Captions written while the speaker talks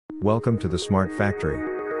Welcome to the Smart Factory.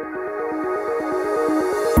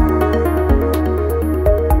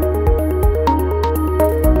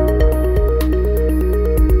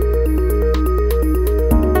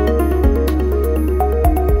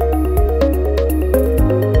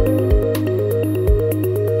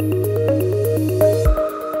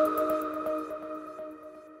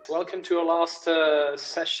 Welcome to our last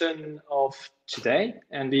session of today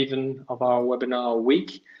and even of our webinar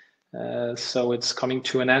week. So it's coming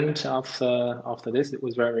to an end after this. It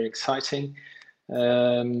was very exciting.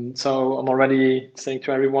 So I'm already saying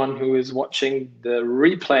to everyone who is watching the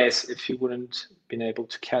replays, if you wouldn't been able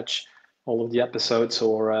to catch all of the episodes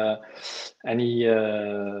or any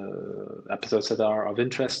episodes that are of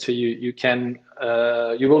interest to you,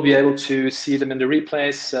 you will be able to see them in the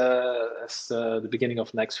replays as the beginning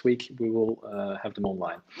of next week. We will have them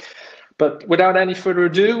online. But without any further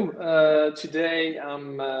ado, today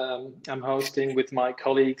I'm hosting with my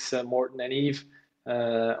colleagues Morten and Yves,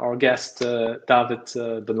 our guest David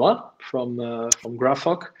Benoit from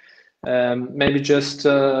Grafoc. Maybe just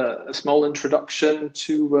a small introduction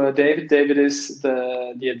to David. David is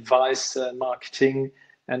the advice, marketing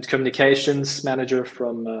and communications manager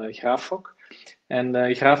from Grafoc. And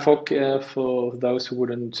Grafoc, for those who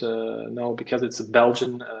wouldn't know, because it's a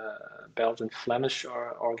Belgian-Flemish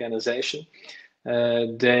organization.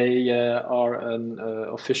 They are an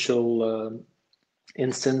official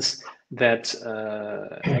instance that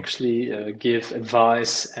actually give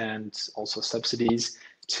advice and also subsidies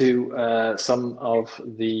to some of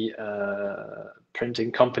the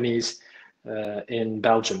printing companies in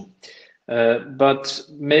Belgium. But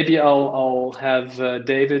maybe I'll have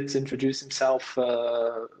David introduce himself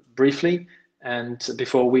briefly, and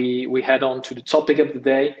before we head on to the topic of the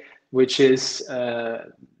day, which is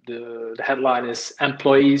the headline is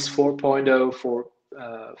Employees 4.0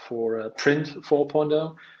 for Print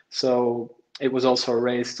 4.0. So it was also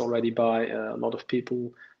raised already by a lot of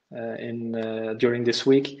people during this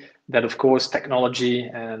week that, of course, technology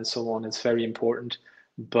and so on is very important.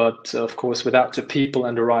 But of course, without the people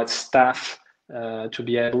and the right staff to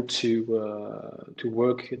be able to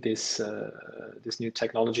work this new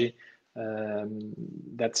technology,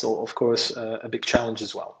 that's of course a big challenge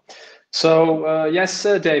as well. So yes,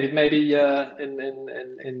 David, maybe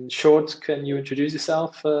in short, can you introduce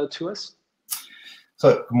yourself to us?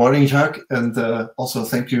 So good morning, Jacques, and also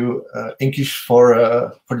thank you, Inkish, for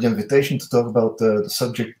the invitation to talk about the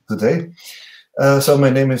subject today. So my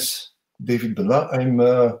name is David Benoit. I'm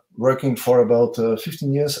working for about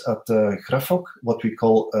 15 years at Grafoc, what we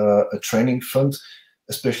call a training fund,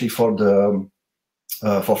 especially for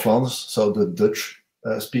Flanders, so the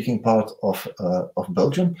Dutch-speaking part of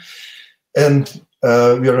Belgium. And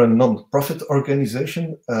we are a non-profit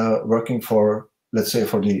organization working for, let's say,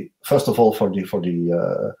 first of all, for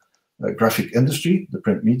the graphic industry, the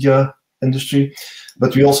print media industry,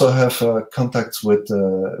 but we also have contacts with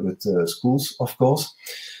schools, of course.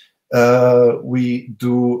 We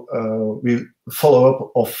follow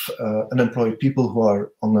up of unemployed people who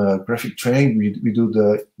are on graphic training. We do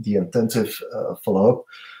the intensive follow-up.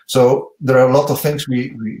 So there are a lot of things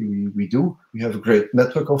we do. We have a great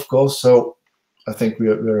network, of course. So I think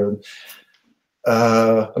we're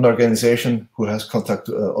an organization who has contact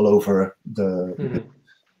all over the. Mm-hmm.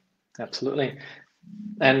 Absolutely.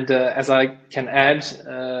 And as I can add,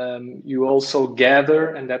 you also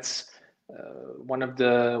gather, and that's one of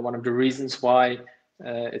the reasons why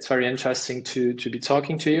it's very interesting to be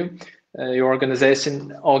talking to you. Your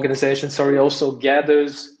organization also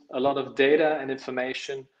gathers a lot of data and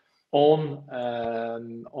information on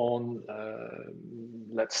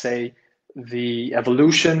let's say the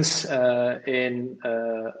evolutions in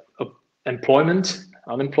employment,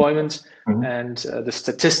 unemployment, mm-hmm. and the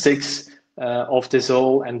statistics of this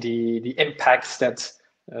all, and the impacts that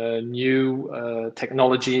new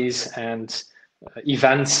technologies and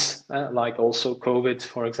events like also COVID,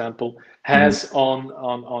 for example, has mm-hmm.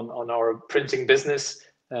 on our printing business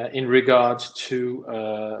in regard to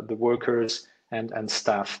the workers and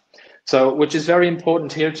staff. So, which is very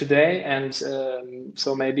important here today, and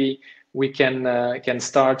so maybe we can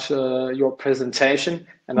start your presentation,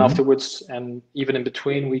 and mm-hmm. afterwards, and even in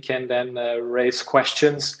between, we can then raise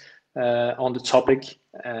questions on the topic,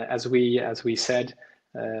 as we said.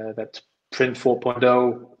 That Print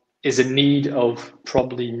 4.0 is in need of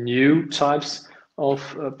probably new types of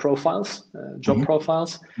profiles, job mm-hmm.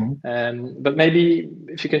 profiles. Mm-hmm. But maybe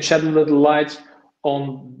if you can shed a little light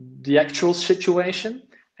on the actual situation.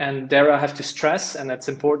 And there I have to stress, and that's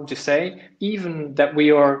important to say, even that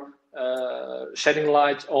we are shedding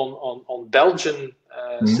light on Belgian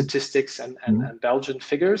mm-hmm. statistics and Belgian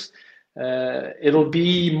figures, It'll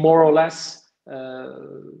be more or less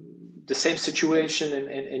the same situation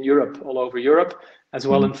in Europe, all over Europe, as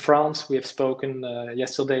well in France. We have spoken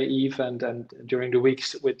yesterday, Yves, and during the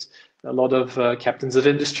weeks with a lot of captains of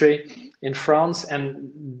industry in France,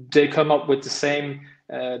 and they come up with the same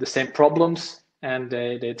problems, and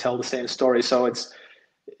they tell the same story. So it's,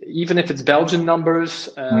 even if it's Belgian numbers,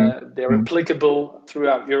 they're applicable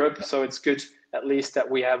throughout Europe. So it's good at least that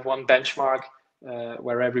we have one benchmark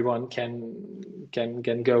where everyone can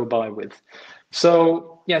go by with.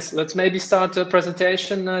 So yes, let's maybe start the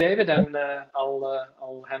presentation, David, and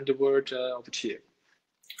I'll hand the word over to you.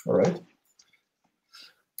 All right.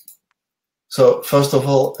 So first of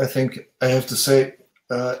all, I think I have to say,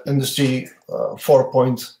 Industry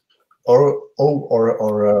 4.0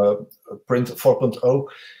 or Print 4.0.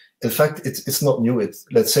 In fact, it's not new.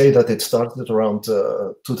 Let's say that it started around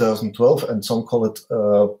 2012, and some call it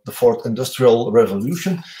the fourth industrial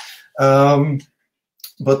revolution.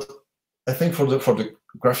 But I think for the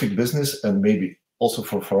graphic business, and maybe also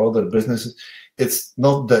for other businesses, it's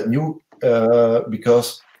not that new,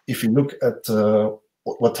 because if you look at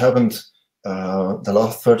what happened the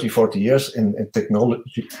last 30, 40 years in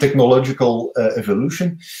technological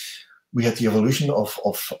evolution, we had the evolution of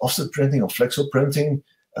offset printing, of flexo printing.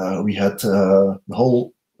 We had the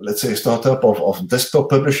whole, let's say, startup of desktop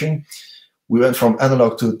publishing. We went from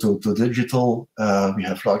analog to digital. We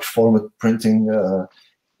have large format printing.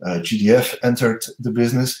 GDF entered the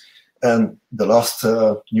business, and the last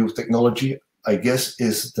new technology, I guess,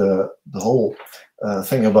 is the whole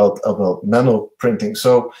thing about nano printing.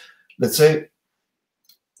 So let's say,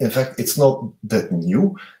 in fact, it's not that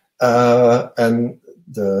new, and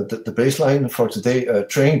the baseline for today,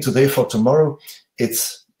 training today for tomorrow,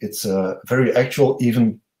 it's very actual.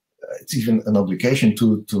 It's even an obligation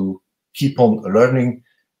to keep on learning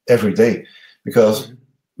every day, because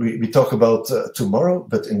we talk about tomorrow,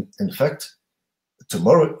 but in fact,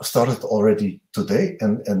 tomorrow started already today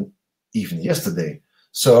and even yesterday.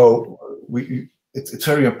 So it's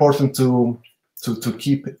very important to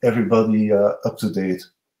keep everybody up to date.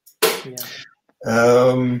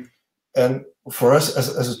 Yeah. And for us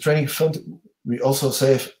as a training fund, we also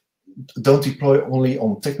say, don't deploy only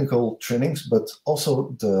on technical trainings, but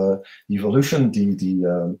also the evolution,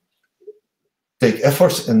 take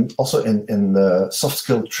efforts and also in soft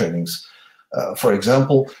skill trainings. For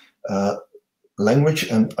example, language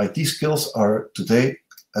and IT skills are today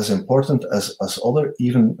as important as other,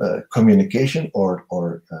 even communication or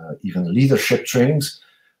even leadership trainings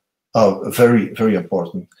are very, very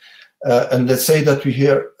important. And let's say that we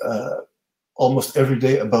hear almost every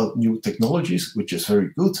day about new technologies, which is very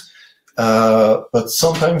good. But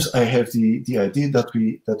sometimes I have the idea that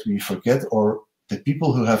we forget, or the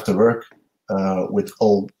people who have to work with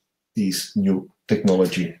all these new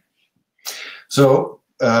technology. So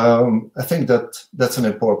I think that's an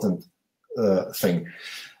important thing.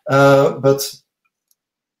 But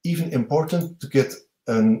even important to get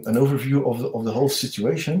an overview of the whole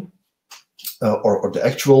situation, or the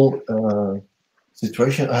actual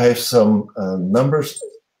situation. I have some numbers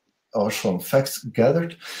or some facts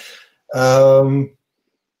gathered, and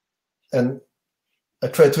I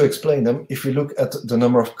try to explain them. If we look at the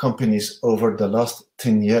number of companies over the last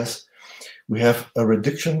 10 years, we have a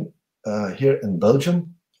reduction here in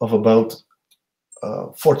Belgium of about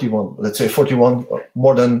 41, let's say 41, or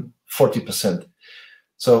more than 40%.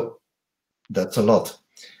 So that's a lot.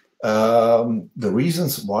 The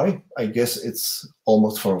reasons why, I guess it's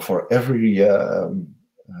almost for every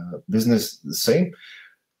business the same.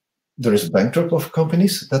 There is bankrupt of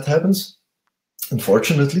companies, that happens,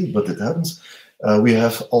 unfortunately, but it happens. We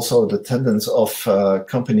have also the tendency of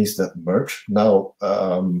companies that merge now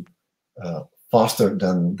faster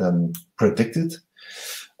than predicted.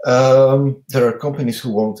 There are companies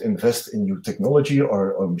who won't invest in new technology,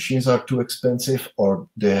 or machines are too expensive, or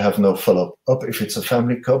they have no follow-up if it's a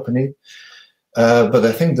family company. But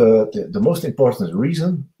I think the most important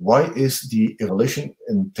reason why is the evolution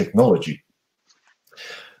in technology.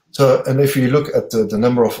 So, and if you look at the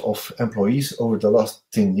number of employees over the last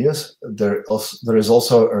 10 years, there is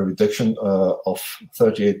also a reduction of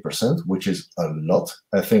 38%, which is a lot,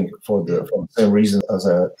 I think, for the same reason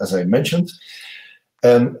as I mentioned.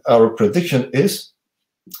 And our prediction is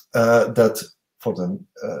that for the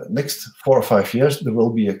next 4 or 5 years, there will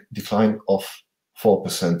be a decline of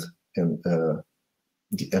 4% in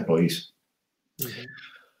the employees. Mm-hmm.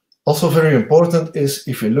 Also very important is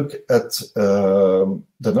if you look at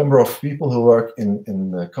the number of people who work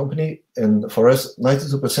in a company, and for us,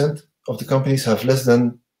 92% of the companies have less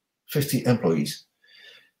than 50 employees.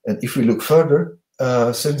 And if we look further,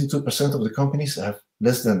 72% of the companies have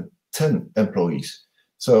less than 10 employees.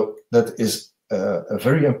 So that is a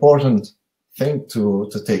very important thing to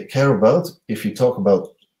take care about if you talk about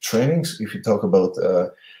trainings, if you talk about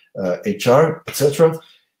HR, etc.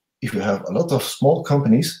 If you have a lot of small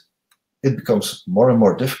companies, it becomes more and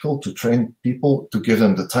more difficult to train people, to give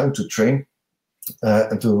them the time to train,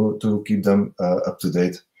 and to keep them up to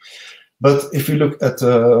date. But if you look at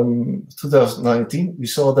 2019, we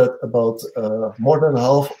saw that about more than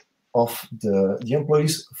half of the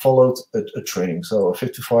employees followed a training. So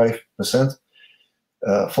 55%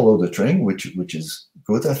 followed the training, which is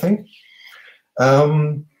good, I think.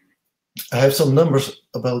 I have some numbers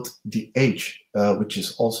about the age, which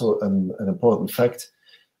is also an important fact.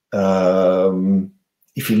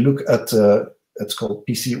 If you look at it's called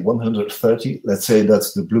PC 130, let's say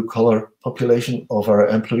that's the blue collar population of our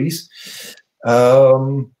employees.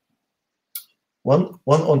 One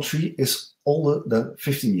on three is older than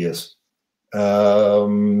 50 years.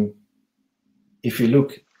 If you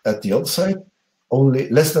look at the other side, only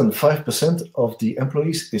less than 5% of the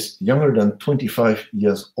employees is younger than 25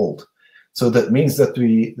 years old. So that means that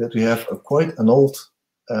we have quite an old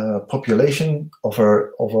population of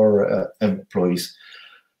our employees,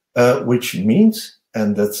 which means,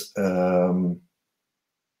 and that's a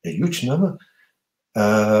huge number,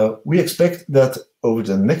 we expect that over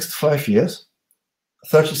the next 5 years,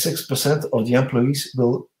 36% of the employees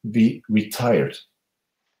will be retired.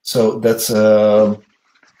 So that's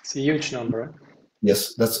it's a huge number. Right?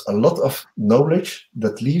 Yes, that's a lot of knowledge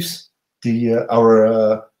that leaves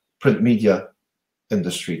our print media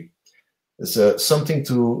industry. It's something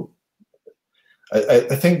to.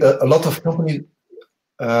 I think that a lot of companies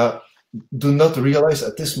do not realize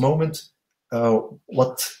at this moment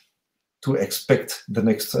what to expect the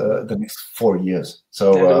next 4 years.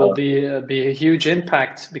 So there will be a huge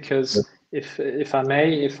impact, because if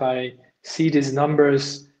I see these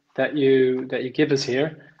numbers that you give us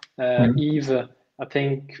here, Yves, I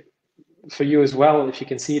think for you as well, if you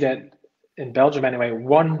can see that in Belgium anyway,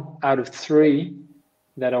 1 out of 3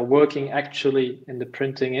 that are working actually in the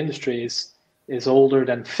printing industry is older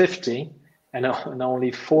than 50, and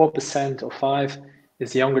only 4% or 5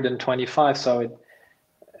 is younger than 25. So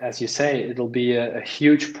as you say, it'll be a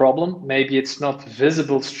huge problem. Maybe it's not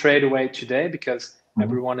visible straight away today because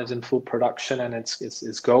everyone is in full production and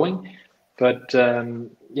it's going. But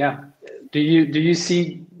yeah, do you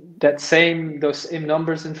see those same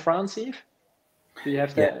numbers in France, Yves? Do you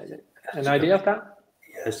have an idea of that?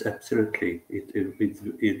 Yes, absolutely.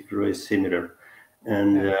 It's very similar.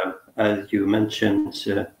 And as you mentioned,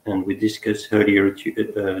 and we discussed earlier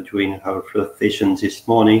during our first session this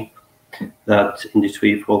morning, that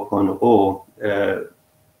Industry 4.0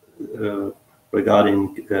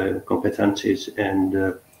 regarding competencies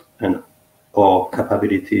and or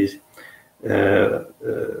capabilities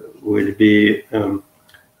will be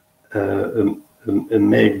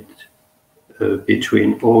made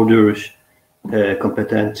between older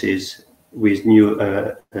competencies with new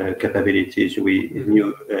capabilities, with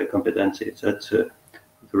new competencies. That's the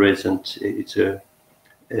reason it's a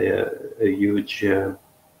huge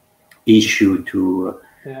issue to.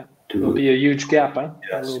 It will be a huge gap, huh?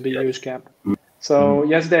 Yes, it will be a huge gap. So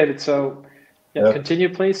yes, David. So continue,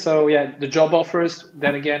 please. So the job offers.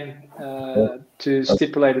 Then again, to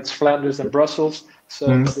stipulate, it's Flanders and Brussels.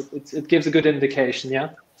 So it gives a good indication.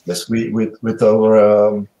 Yeah. Yes, we with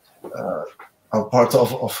our part of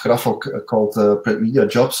Grafoc called Print Media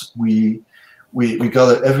Jobs. We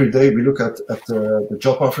gather every day. We look at the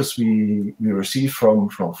job offers we receive from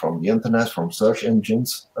the internet, from search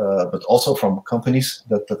engines, but also from companies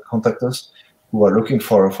that contact us who are looking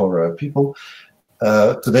for people.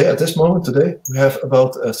 Today, at this moment, we have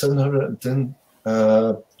about 710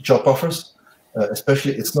 job offers.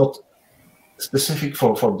 Especially, it's not specific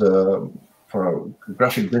for our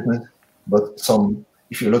graphic business, but some.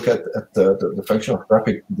 If you look at the function of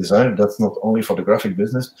graphic design, that's not only for the graphic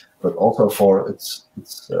business, but also for its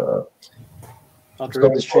other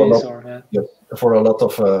industries, for a lot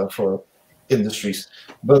of for industries,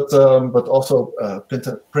 but also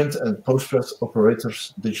print and post-press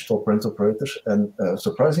operators, digital print operators, and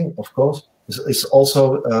surprising, of course, is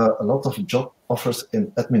also a lot of job offers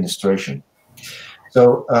in administration.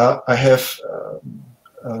 So I have.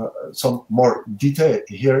 Some more detail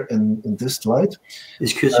here in this slide.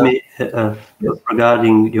 Excuse me,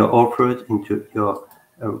 regarding your offer into your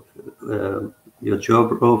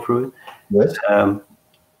job offer. Yes.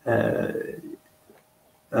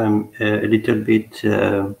 I'm a little bit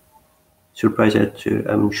surprised that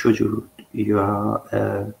I'm sure you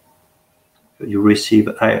receive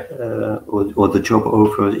or the job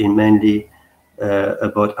offers in mainly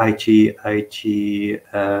about IT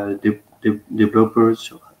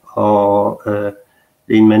developers or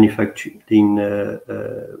lean manufacturing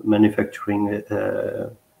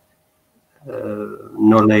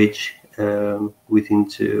knowledge within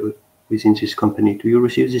this company? Do you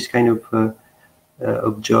receive this kind of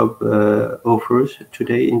job offers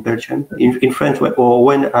today in Belgium? In France, or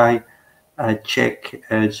when I check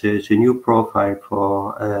the new profile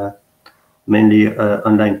for mainly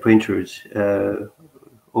online printers,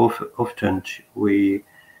 often we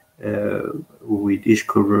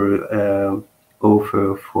discover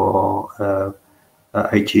offer for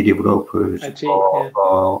IT developers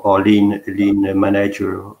or lean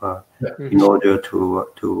manager in order to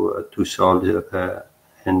solve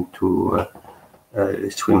and to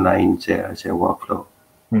streamline their workflow.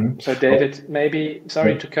 So David, maybe,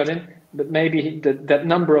 sorry to cut in, but maybe that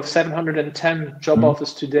number of 710 job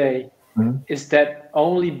offers today, is that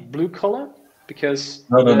only blue collar? Because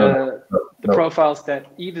the profiles that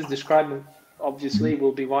Yves is describing obviously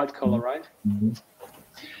will be white collar, right?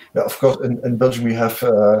 Yeah, of course. In Belgium, we have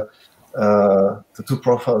the two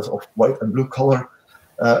profiles of white and blue collar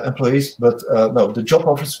employees. But no, the job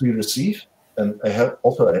offers we receive, and I have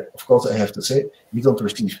also, of course, I have to say, we don't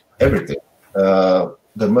receive everything.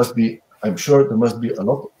 There must be, I'm sure, there must be a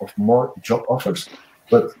lot of more job offers,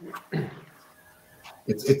 but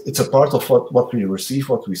it's a part of what we receive,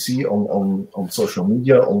 what we see on social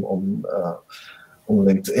media, on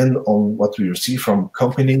LinkedIn, on what we receive from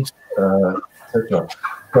companies, etc.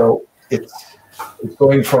 So it's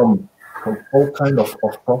going from all kind of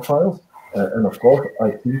profiles, and of course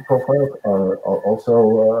IT profiles are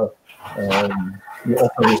also we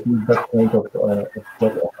also receive that kind of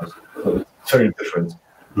job offers. So it's very different.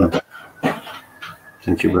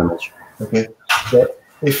 Thank you very much. Okay, so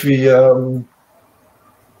if we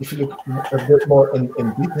look a bit more in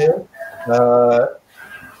detail,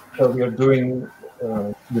 so we're doing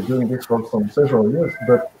this for several years,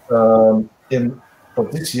 but for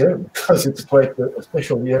this year, because it's quite a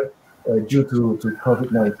special year due to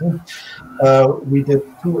COVID-19, we did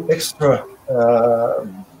 2 extra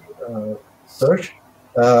search.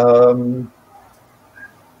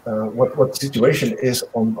 What the situation is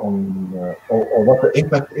on or what the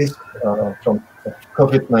impact is from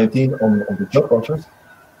COVID-19 on the job offers.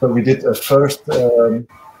 So we did a first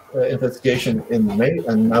investigation in May,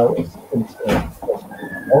 and now it's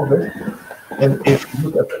August. And if you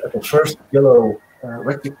look at the first yellow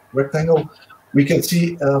rectangle, we can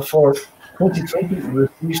see for 2020 we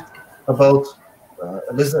received about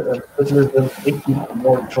a little than 80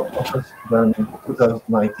 more job offers than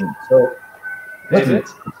 2019. So, David,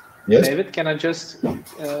 yes? David, can I just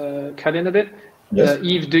cut in a bit? Yes.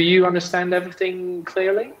 Yves, do you understand everything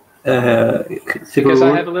clearly? Because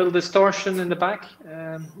I have a little distortion in the back.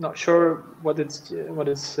 Not sure what it's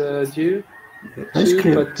due. It's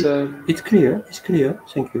clear. But, it's clear. It's clear.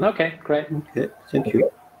 Thank you. Okay, great. Okay, thank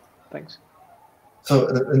you. Thanks. So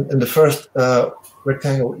in the first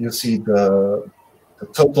rectangle, you see the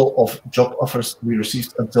total of job offers we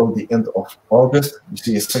received until the end of August. You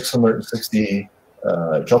see 660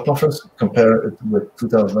 job offers. Compare it with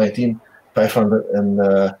 2019,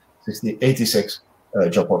 586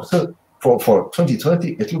 job offers. So for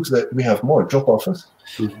 2020, it looks that we have more job offers.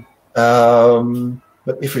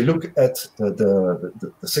 But if we look at the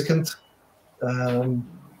second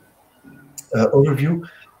overview,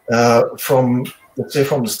 from let's say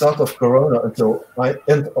from the start of Corona until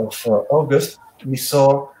end of August, we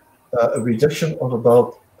saw a reduction of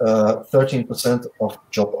about 13% of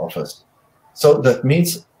job offers. So that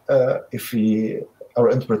means our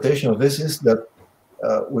interpretation of this is that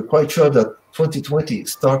we're quite sure that 2020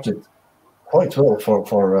 started quite well for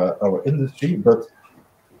our industry, but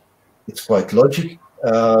it's quite logic.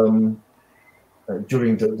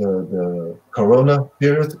 During the Corona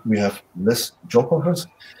period, we have less job offers,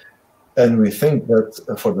 and we think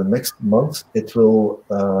that for the next month it will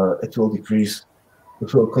decrease.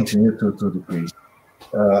 It will continue to decrease.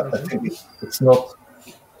 I think it's not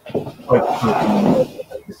quite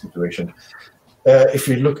the situation. If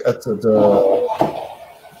we look at the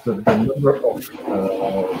number of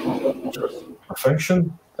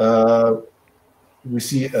function, we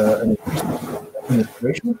see an increase in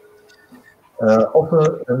administration.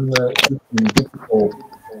 Also, in digital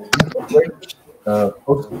operators,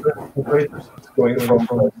 post-operators, it's going from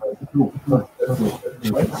 2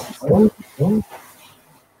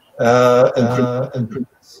 and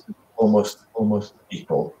it's almost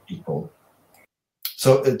equal.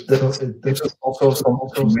 So there's also some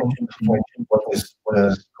information what is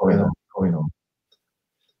going on.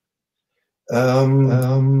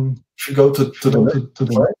 If you go to the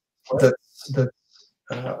right, that's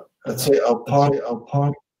let's say our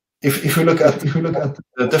part. If we look at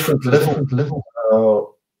the different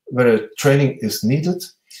level where training is needed,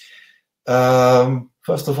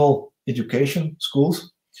 first of all, education,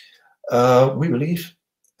 schools. We believe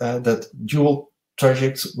that dual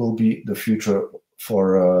trajects will be the future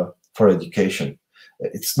for education.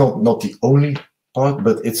 It's not the only part,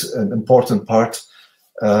 but it's an important part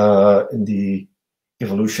in the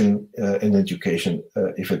evolution in education,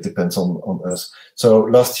 if it depends on us. So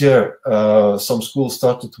last year, some schools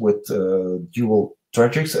started with dual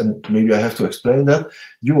trajects, and maybe I have to explain that.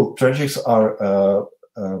 Dual trajects are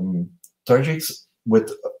trajects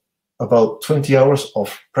with about 20 hours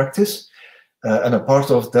of practice, and a part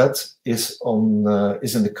of that is in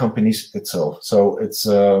the companies itself. So it's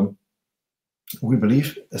we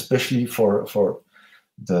believe, especially for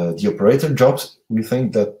the operator jobs, we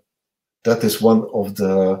think that is one of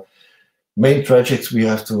the main trajects we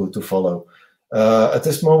have to follow. At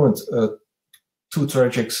this moment, 2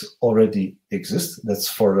 trajects already exist. That's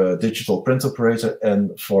for a digital print operator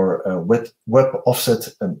and for a web offset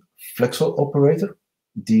and flexo operator.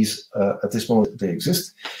 These, at this moment, they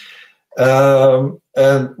exist.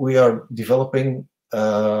 And we are developing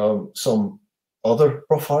some other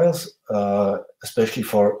profiles, especially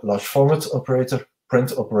for large format operator,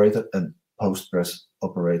 print operator, and post-press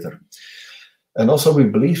operator. And also we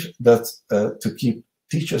believe that to keep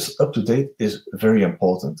teachers up to date is very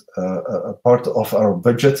important. A part of our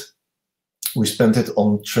budget, we spent it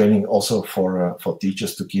on training also for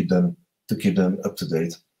teachers to keep them up to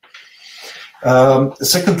date. The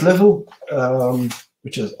second level,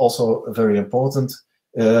 which is also very important,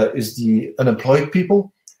 is the unemployed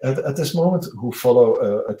people at this moment who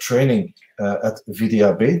follow a training at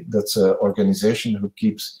VDAB. That's an organization who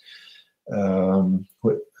keeps them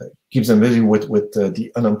busy with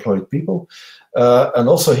the unemployed people. And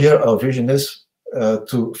also here our vision is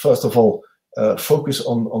to, first of all, focus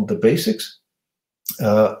on the basics,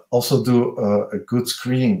 also do a good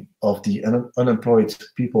screening of the unemployed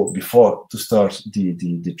people before to start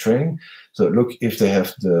the training. So look if they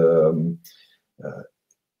have the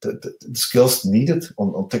skills needed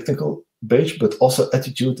on technical base, but also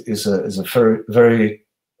attitude is a very, very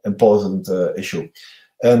important issue.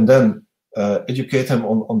 And then educate them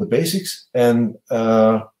on the basics. And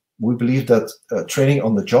we believe that training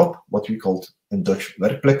on the job, what we call in Dutch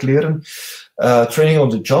werkplek leren, training on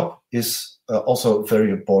the job is also very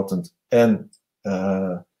important. And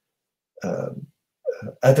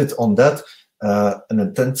added on that, an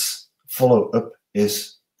intense follow-up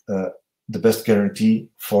is the best guarantee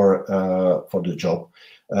for the job.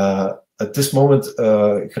 At this moment,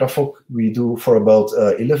 Grafoc, we do for about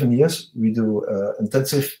 11 years, we do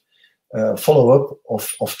intensive follow-up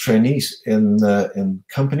of trainees in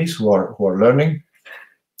companies who are learning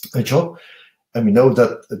a job, and we know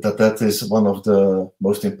that is one of the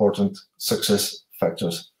most important success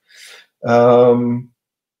factors.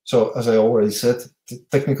 So as I already said, the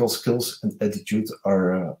technical skills and attitude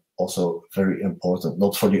are also very important,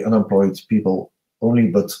 not for the unemployed people only,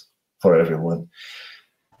 but for everyone.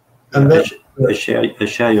 And then, I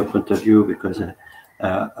share your point of view, because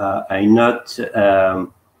I note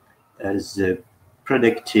as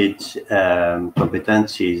predicted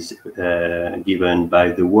competencies given by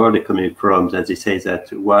the World Economic Forum, that they say that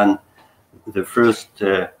the first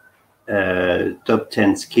top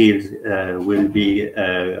 10 skills will be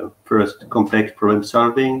first, complex problem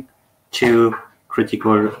solving, 2,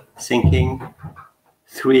 critical thinking,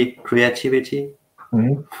 3, creativity,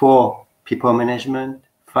 4, people management,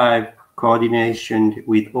 5, coordination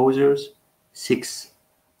with others, 6,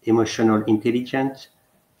 emotional intelligence,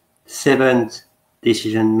 7,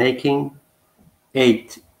 decision making,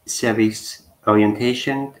 8, service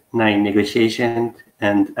orientation, 9, negotiation,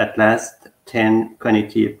 and at last 10,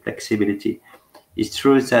 cognitive flexibility. It's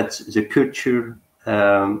true that the culture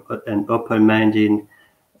and open-minded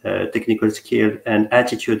technical skill and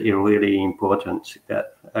attitude is really important.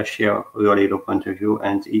 I share really the point of view,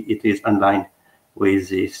 and it is online with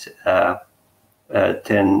this 10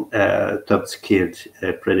 top skills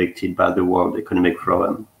predicted by the World Economic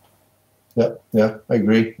Forum. Yeah, I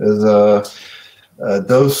agree. There's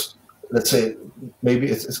those, let's say, maybe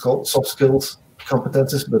it's called soft skills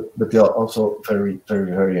competences, but they are also very, very,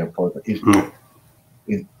 very important. If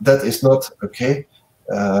that is not okay,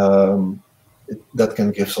 that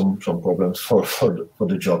can give some problems for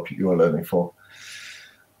the job you are learning for.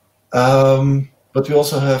 But we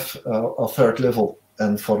also have a third level,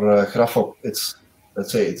 and for Grafoc, it's,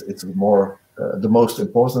 let's say, it's more the most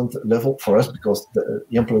important level for us, because the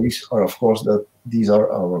employees are, of course, that these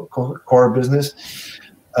are our core business.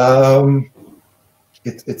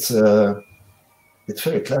 It's it's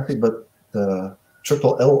very classic, but the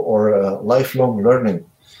triple L or lifelong learning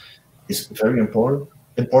is very important.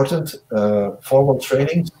 Formal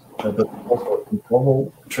trainings, but also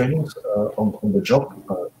informal trainings on the job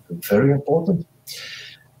are very important.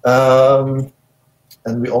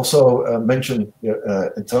 And we also mentioned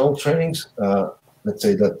internal trainings. Let's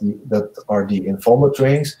say that are the informal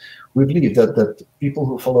trainings. We believe that people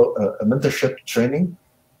who follow a mentorship training,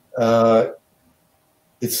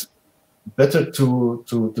 it's better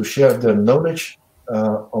to share their knowledge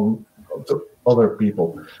on to other people.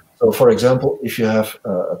 So, for example, if you have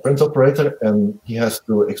a print operator and he has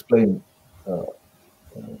to explain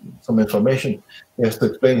some information, he has to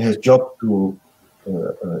explain his job to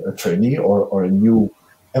a trainee or a new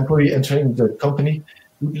employee entering the company.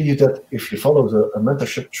 We believe that if he follows a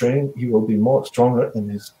mentorship training, he will be more stronger in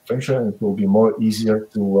his function, and it will be more easier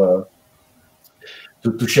to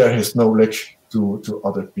share his knowledge to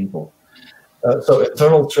other people. So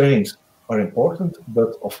internal trainings are important,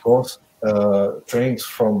 but of course, trainings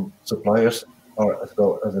from suppliers are as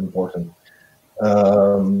well as important.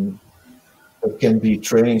 It can be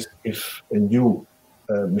trainings if a new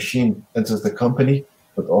machine enters the company,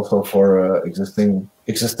 but also for existing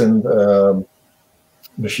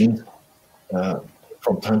machines.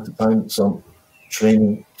 From time to time, some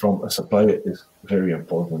training from a supplier is very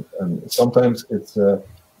important, and sometimes it's an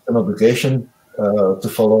obligation to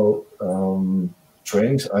follow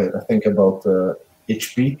trainings. I think about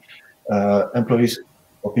HP employees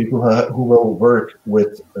or people who will work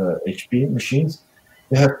with HP machines.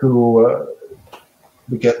 They have to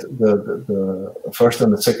get the first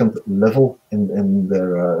and the second level in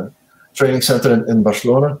their training center in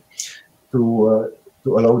Barcelona to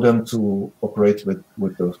allow them to operate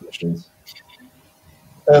with those machines.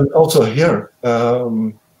 And also here,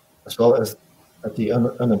 as well as at the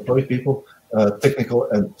unemployed people, technical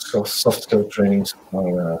and soft skill trainings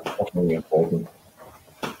are very important.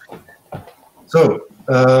 So,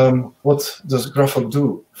 what does Grafoc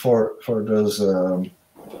do for those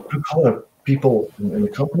blue-collar people in the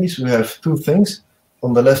companies? We have two things.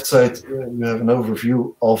 On the left side, we have an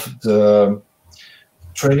overview of the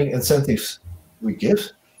training incentives we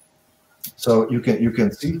give. So you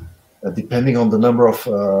can see, depending on the number of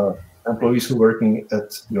employees who are working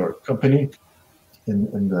at your company,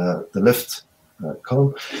 in the left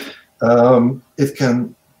column, it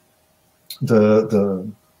can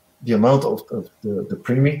the amount of the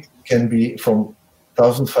premium can be from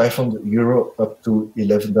 1,500 euro up to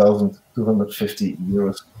 11,250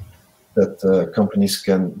 euros that companies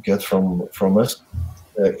can get from us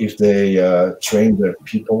if they train their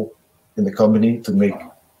people in the company to make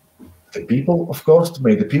the people, of course, to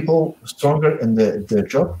make the people stronger in their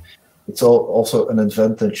job. It's also an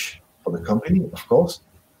advantage for the company, of course,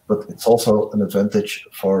 but it's also an advantage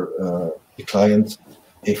for the client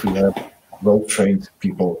if we have well-trained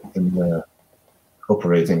people in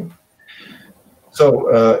operating. So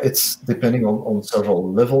it's depending on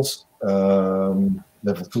several levels.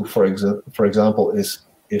 Level 2, for example, is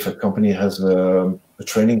if a company has a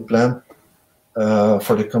training plan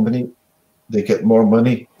for the company, they get more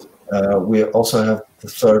money. We also have the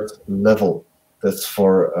third level. That's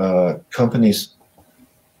for companies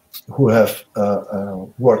who have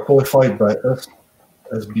who are qualified by us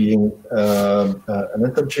as being an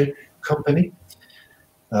internship company.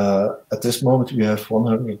 At this moment, we have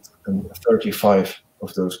 135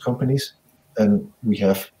 of those companies, and we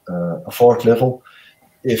have a fourth level.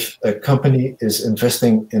 If a company is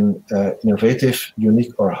investing in innovative,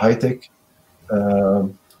 unique, or high-tech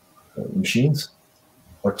machines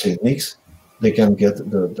or techniques, they can get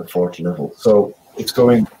the fourth level. So it's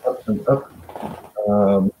going up and up,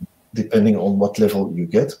 depending on what level you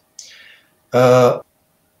get.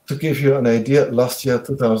 To give you an idea, last year,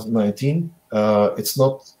 2019, it's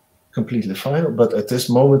not completely final, but at this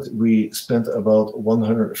moment, we spent about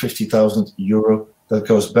 150,000 euro that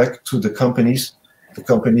goes back to the companies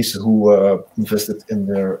who invested in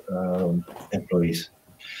their employees.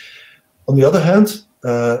 On the other hand,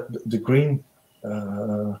 the green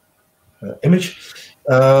image,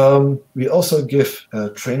 we also give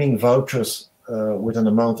training vouchers with an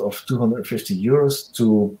amount of 250 euros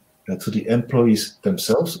to the employees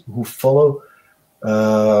themselves who follow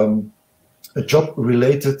a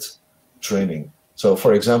job-related training. So,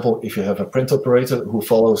 for example, if you have a print operator who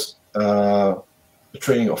follows the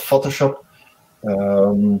training of Photoshop,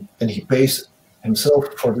 and he pays himself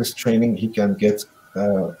for this training, he can get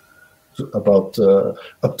about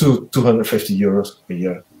up to 250 euros a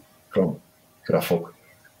year from Grafoc.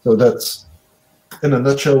 So that's, in a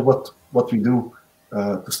nutshell, what we do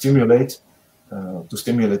to stimulate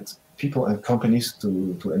people and companies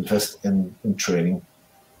to invest in training.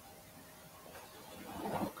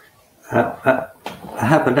 I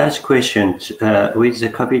have a last question. With the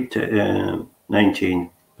COVID-19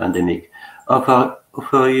 pandemic,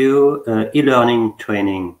 offer you e-learning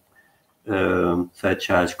training such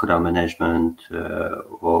as color management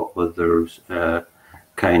or others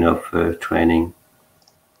kind of training?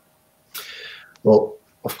 Well,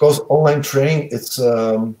 of course, online training,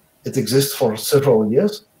 it exists for several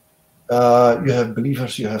years. You have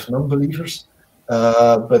believers, you have non-believers,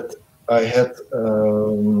 but I had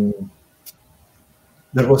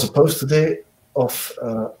there was a post today of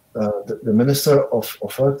the Minister of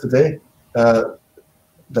Work today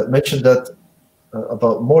that mentioned that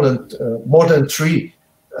about more than 3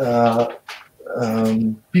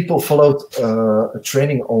 people followed a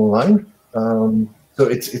training online. So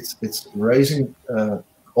it's rising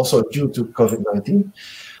also due to COVID-19,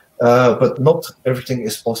 but not everything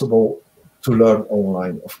is possible to learn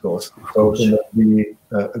online, of course. So there must be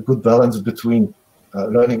a good balance between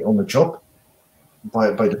learning on the job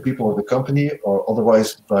by the people of the company or otherwise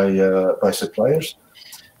by suppliers.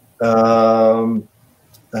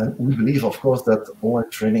 And we believe, of course, that online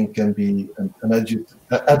training can be an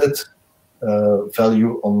added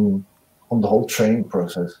value on the whole training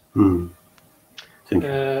process.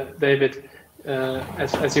 David,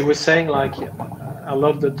 as you were saying, like I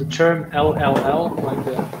love the term LLL, like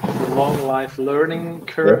the long life learning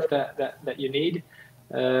curve that you need.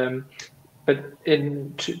 But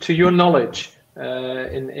to your knowledge,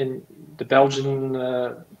 in the Belgian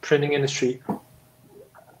printing industry,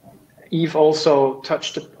 Yves also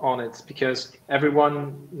touched on it, because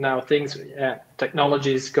everyone now thinks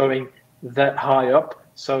technology is going that high up.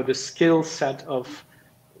 So the skill set of,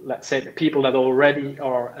 let's say, the people that already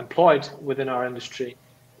are employed within our industry,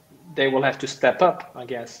 they will have to step up, I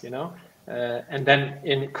guess, and then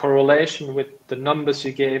in correlation with the numbers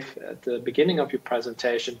you gave at the beginning of your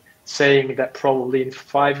presentation, saying that probably in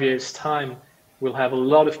 5 years' time, we'll have a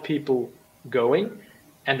lot of people going,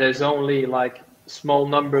 and there's only like small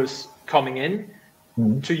numbers coming in.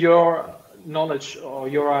 To your knowledge or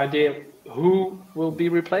your idea, who will be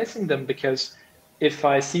replacing them? Because if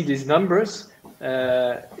I see these numbers,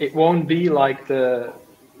 it won't be like the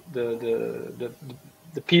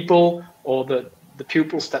people or the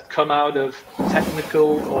pupils that come out of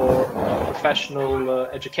technical or professional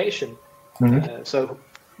education. So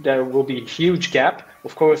there will be a huge gap.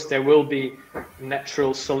 Of course, there will be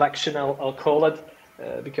natural selection, I'll call it,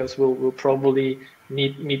 because we'll probably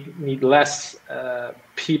need less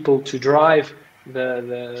people to drive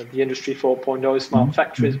the industry 4.0 smart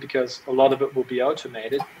factories, because a lot of it will be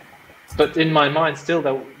automated. But in my mind, still,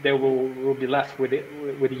 there will be left with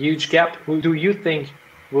a huge gap. Who do you think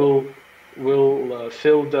will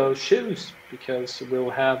fill those shoes? Because we'll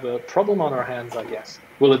have a problem on our hands, I guess.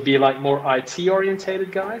 Will it be like more IT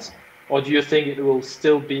orientated guys, or do you think it will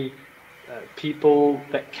still be people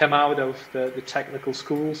that come out of the technical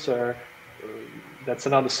schools? Or that's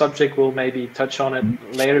another subject. We'll maybe touch on it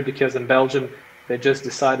later, because in Belgium they just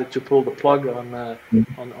decided to pull the plug on the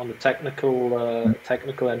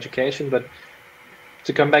technical education. But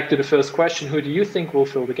to come back to the first question, who do you think will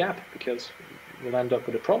fill the gap? Because we'll end up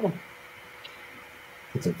with a problem.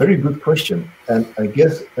 It's a very good question, and I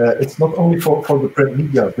guess it's not only for the print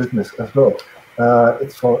media business as well.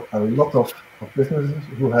 It's for a lot of businesses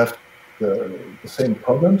who have the same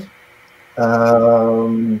problems.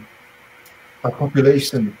 Our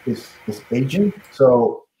population is aging,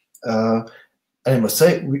 so I must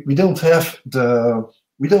say we don't have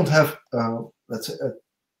let's say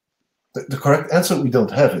the correct answer. We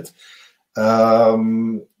don't have it.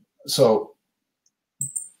 So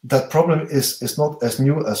that problem is not as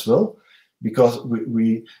new as well, because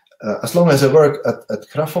we as long as I work at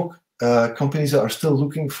Grafoc, companies are still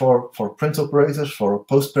looking for print operators, for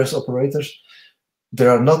post-press operators. There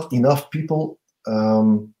are not enough people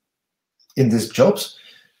in these jobs,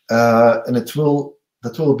 and that will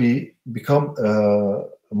become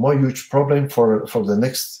a more huge problem for the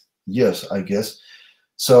next years, I guess.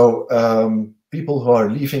 So people who are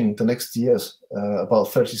leaving the next years, about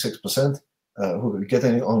 36%, who are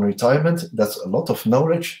getting on retirement, that's a lot of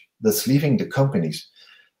knowledge that's leaving the companies.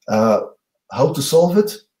 How to solve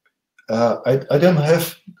it? I don't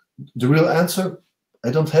have the real answer.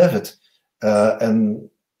 I don't have it, and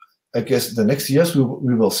I guess the next years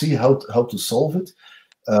we will see how to solve it.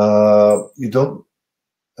 You don't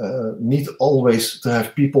need always to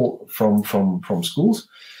have people from schools,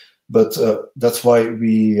 but that's why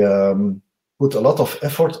we put a lot of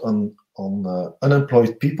effort on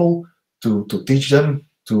unemployed people to teach them,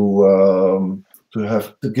 to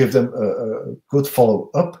give them a good follow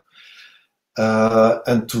up.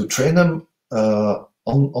 and to train them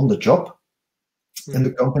on the job in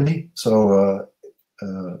the company. So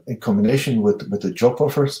in combination with the job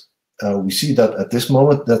offers, we see that at this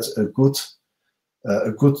moment that's a good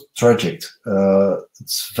project.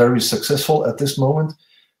 It's very successful at this moment.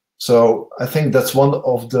 So I think that's one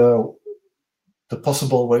of the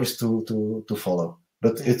possible ways to follow.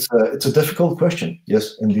 But it's a difficult question.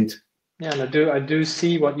 Yes, indeed. Yeah, and I do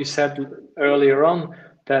see what you said earlier on,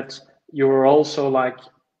 that you were also like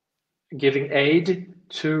giving aid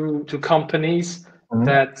to companies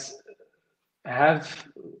that have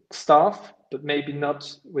staff, but maybe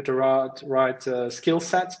not with the right skill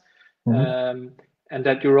set, and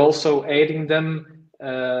that you're also aiding them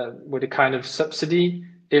with a kind of subsidy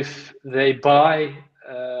if they buy,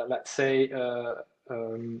 let's say,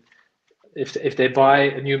 if they buy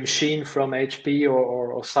a new machine from HP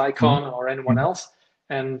or Sycon or anyone else,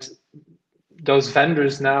 and those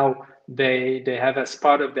vendors now they have as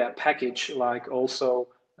part of their package like also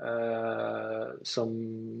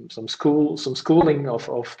some schooling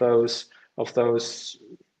of those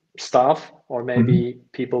staff, or maybe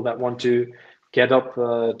people that want to get up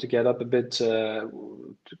a bit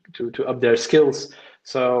to up their skills.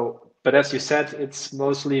 So, but as you said, it's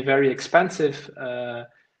mostly very expensive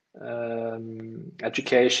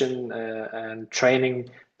education and training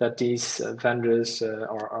that these vendors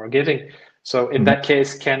are giving. So in that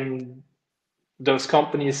case, can those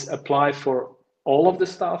companies apply for all of the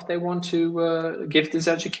staff they want to give this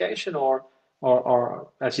education, or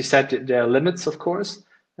as you said, there are limits, of course?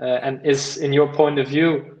 And is, in your point of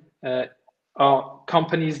view, are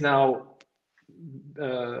companies now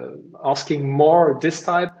asking more this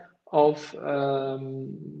type of,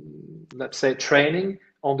 let's say, training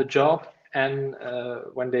on the job and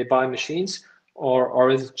when they buy machines, or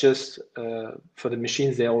is it just for the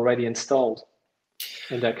machines they already installed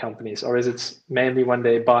in their companies, or is it mainly when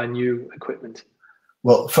they buy new equipment?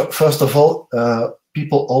 Well, first of all,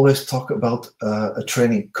 people always talk about a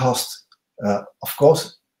training cost. Of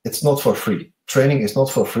course, it's not for free. Training is not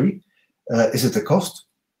for free. Is it a cost?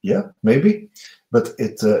 Yeah, maybe, but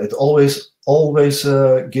it always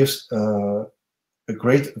gives a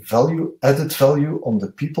great added value on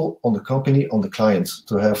the people, on the company, on the clients,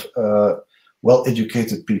 to have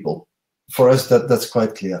well-educated people. For us, that's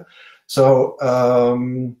quite clear. So,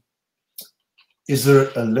 is there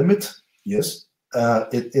a limit? Yes.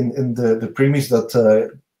 In the premise that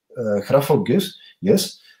Grafoc gives,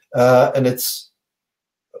 yes. And it's,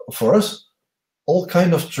 for us, all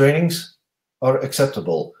kind of trainings are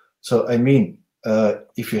acceptable. So, I mean,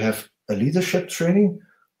 if you have a leadership training,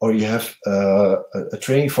 or you have a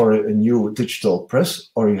training for a new digital press,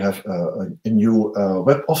 or you have a new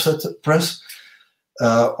web offset press,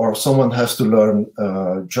 or someone has to learn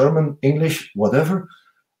German, English, whatever,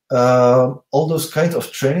 all those kind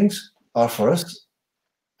of trainings are for us.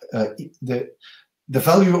 The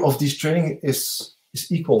value of this training is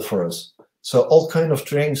equal for us. So all kind of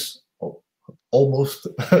trainings, almost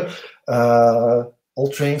all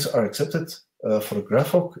trainings are accepted for the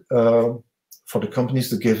Grafoc, for the companies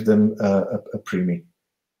to give them a premium.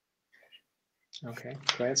 Okay,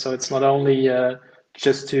 great. So it's not only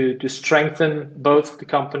just to strengthen both the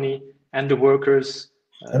company and the workers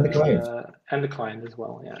and the client. And the client as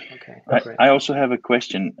well. Yeah. Okay. Great. I also have a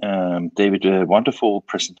question, David. Wonderful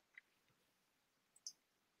present.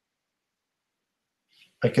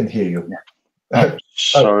 I can hear you. Oh,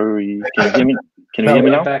 sorry. Can you hear me? Can you hear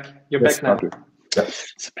me now? Back. You're back now. Okay. Yeah.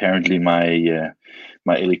 It's apparently my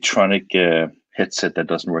my electronic headset that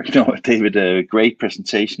doesn't work. No, David, great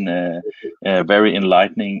presentation, very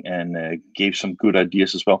enlightening, and gave some good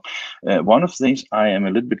ideas as well. One of the things I am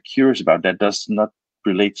a little bit curious about that does not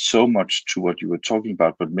relate so much to what you were talking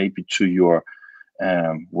about, but maybe to your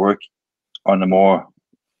work on a more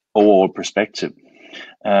overall perspective.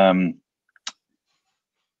 When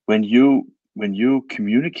you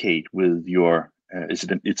communicate with your,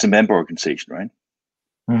 it's a member organization, right?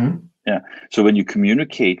 Mm-hmm. Yeah. So when you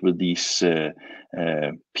communicate with these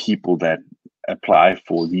people that apply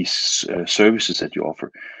for these services that you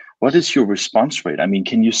offer, what is your response rate? I mean,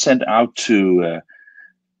 can you send out to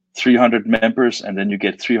 300 members and then you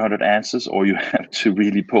get 300 answers, or you have to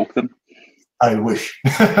really poke them? I wish.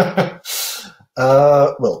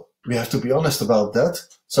 Well, we have to be honest about that.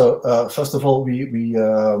 So first of all, we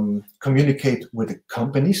communicate with the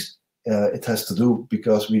companies. It has to do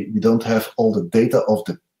because we don't have all the data of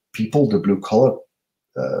the people, the blue collar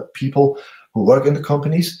people who work in the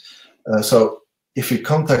companies. So if we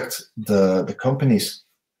contact the companies,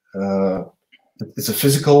 it's a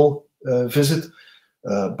physical visit.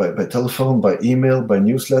 by telephone, by email, by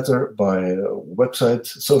newsletter, by website,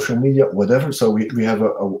 social media, whatever. So we have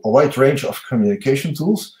a wide range of communication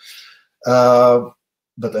tools.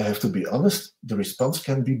 But I have to be honest, the response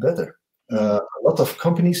can be better. A lot of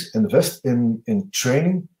companies invest in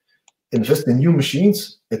training, invest in new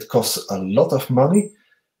machines. It costs a lot of money.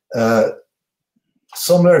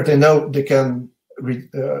 Somewhere they know they can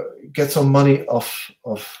get some money off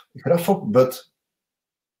Grafoc, but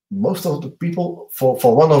most of the people, for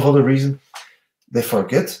one or other reason, they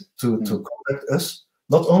forget to contact us.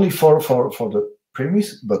 Not only for the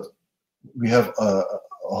premise, but we have a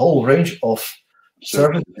whole range of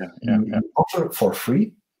services we offer for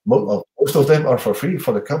free. Most of them are for free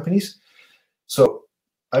for the companies. So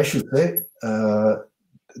I should say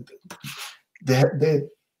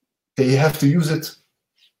they have to use it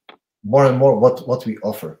more and more. What we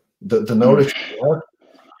offer, the knowledge we have.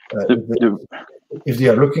 If they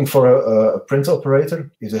are looking for a print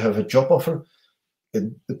operator, if they have a job offer,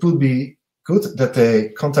 it would be good that they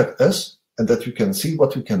contact us and that we can see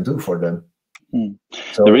what we can do for them.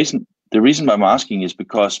 So, the reason I'm asking is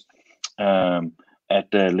because at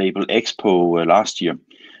the Label Expo last year,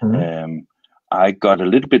 I got a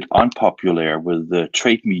little bit unpopular with the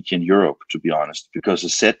trade media in Europe, to be honest, because I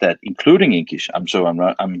said that, including English. I'm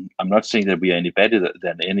not saying that we are any better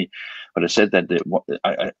than any, but I said that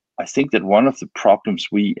I think that one of the problems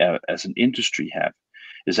we as an industry have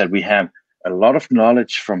is that we have a lot of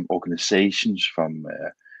knowledge from organizations, from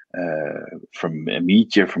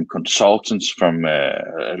media, from consultants, from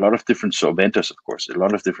a lot of different vendors, of course, a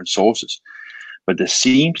lot of different sources. But there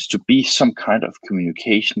seems to be some kind of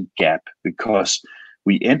communication gap, because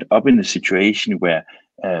we end up in a situation where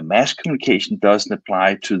mass communication doesn't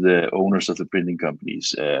apply to the owners of the printing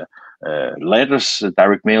companies. Letters,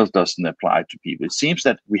 direct mail doesn't apply to people. It seems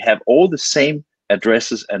that we have all the same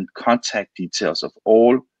addresses and contact details of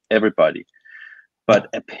everybody, but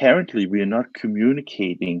apparently we are not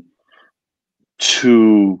communicating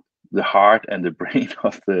to the heart and the brain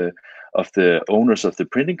of the owners of the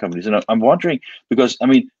printing companies. And I'm wondering, because I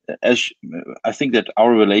mean, I think that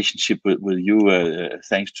our relationship with you,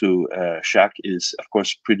 thanks to Jacques, is of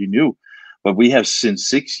course pretty new, but we have since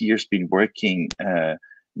 6 years been working,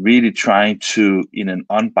 really trying to, in an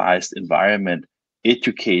unbiased environment,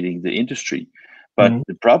 educating the industry. But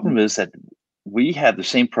the problem is that we have the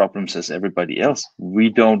same problems as everybody else. We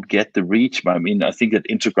don't get the reach. I mean, I think that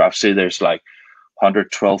Intergraph say there's like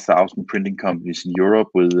 112,000 printing companies in Europe,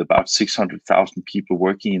 with about 600,000 people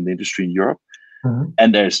working in the industry in Europe.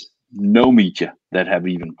 And there's no media that have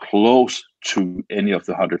even close to any of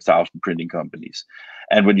the 100,000 printing companies.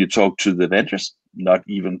 And when you talk to the vendors, not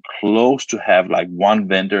even close to have like one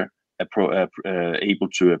vendor able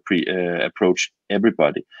to approach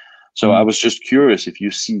everybody. So I was just curious if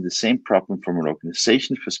you see the same problem from an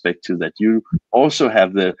organization perspective, that you also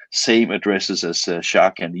have the same addresses as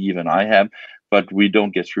Jacques and Yves and I have, but we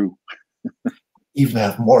don't get through. Even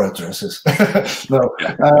have more addresses.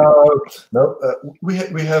 We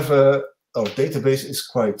have our database is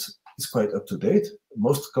quite up to date.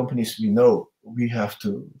 Most companies we know we have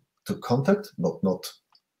to contact, not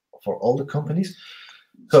for all the companies.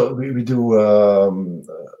 So we do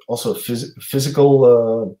also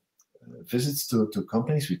physical visits to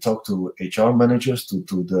companies. We talk to HR managers, to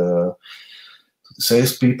the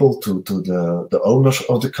salespeople, to the owners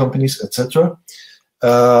of the companies, etc.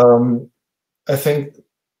 I think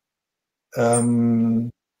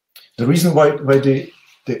the reason why they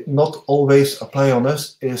not always apply on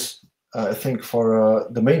us is, I think, for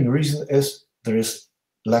the main reason is there is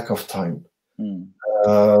lack of time.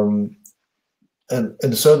 And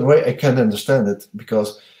in a certain way, I can understand it,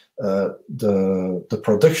 because the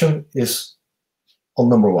production is on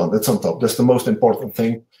number one. That's on top. That's the most important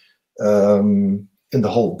thing in the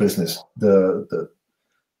whole business. The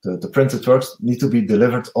printed works need to be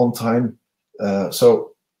delivered on time.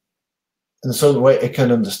 So in a certain way, I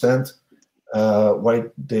can understand why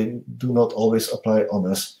they do not always apply on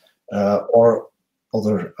us or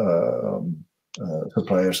other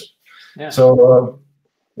suppliers. Yeah. So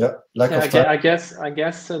lack of time. I guess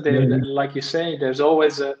like you say, there's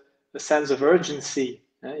always a sense of urgency,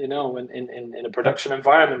 in a production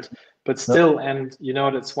environment. But still, and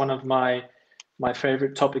that's one of my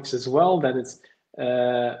favorite topics as well. That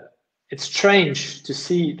it's strange to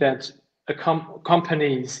see that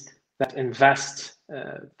companies that invest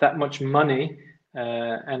that much money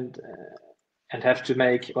and have to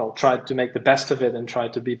try to make the best of it and try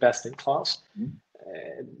to be best in class.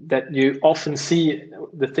 That you often see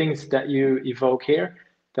the things that you evoke here,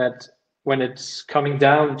 that when it's coming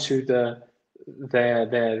down to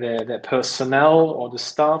their personnel or the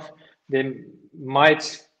staff, then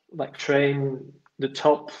might like train the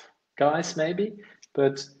top guys maybe,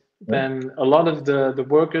 but then a lot of the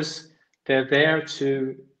workers, they're there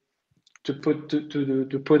to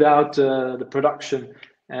put out the production.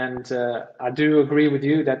 And I do agree with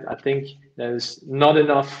you that I think there's not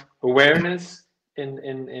enough awareness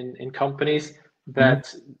in companies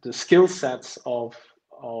that the skill sets of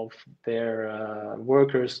their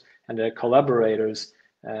workers and their collaborators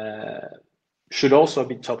should also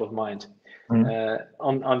be top of mind.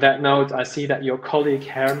 On that note, I see that your colleague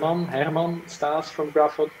Herman Staes from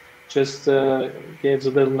Grafoc just gives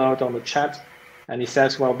a little note on the chat, and he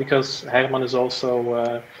says, well, because Herman is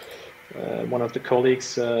also one of the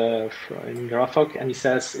colleagues in Grafoc, and he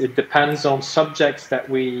says it depends on subjects that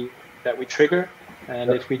we trigger,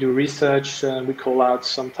 and if we do research, we call out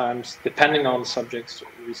sometimes, depending on subjects,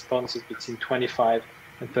 responses between 25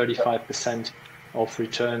 and 35% of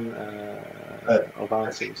return of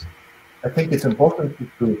answers. I think it's important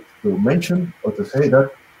to mention or to say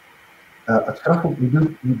that at Grafoc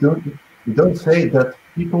we don't say that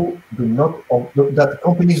people do not, that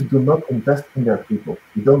companies do not invest in their people.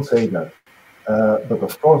 We don't say that. But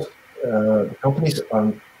of course, the companies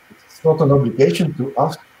are, it's not an obligation to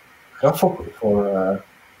ask Grafoc for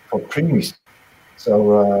trainees.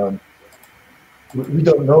 So we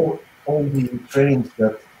don't know all the trainings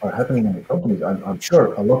that are happening in the companies. I'm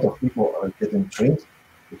sure a lot of people are getting trained,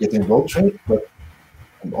 getting well trained, but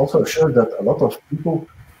I'm also sure that a lot of people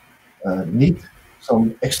need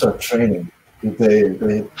some extra training. If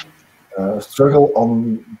they struggle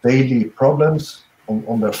on daily problems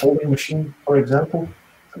on their folding machine, for example,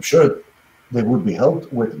 I'm sure they would be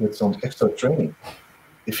helped with some extra training.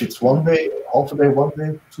 If it's 1 day, half a day, 1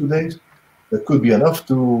 day, 2 days, that could be enough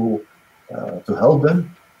to help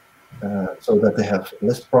them so that they have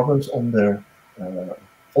less problems on their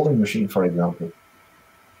folding machine, for example.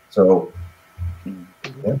 So,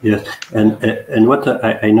 yeah. Yes, and what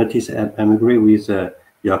I notice, and I agree with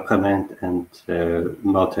your comment and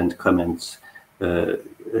Martin's comments.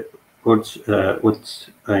 What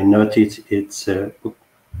I notice, it's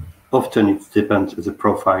often it depends on the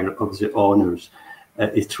profile of the owners.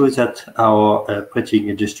 It's true that our printing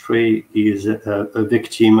industry is a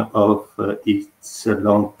victim of its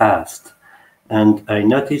long past, and I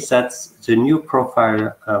notice that the new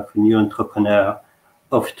profile of new entrepreneur,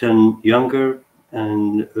 often younger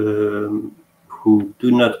and who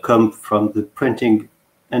do not come from the printing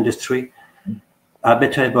industry, are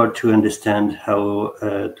better able to understand how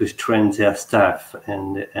to train their staff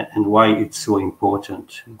and why it's so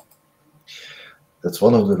important. That's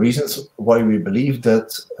one of the reasons why we believe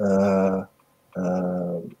that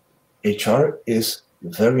HR is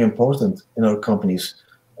very important in our companies.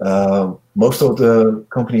 Most of the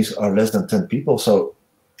companies are less than 10 people, so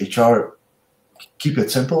HR, keep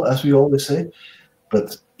it simple, as we always say.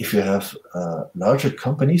 But if you have larger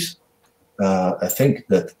companies, I think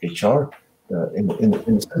that HR, in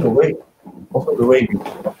a simple way, also the way we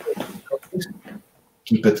companies,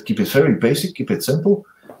 keep it very basic, keep it simple.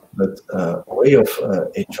 But a way of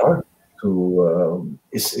HR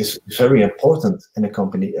is very important in a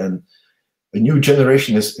company, and a new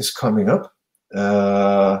generation is coming up.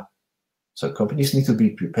 So companies need to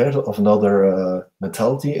be prepared of another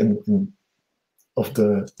mentality of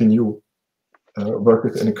the new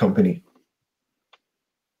workers in a company.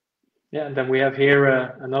 Yeah, and then we have here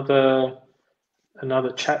another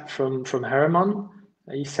chat from Herman.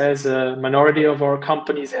 He says a minority of our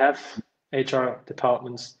companies have HR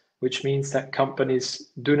departments, which means that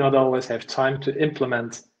companies do not always have time to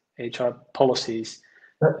implement HR policies.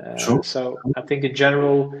 So I think in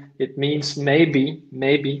general, it means maybe,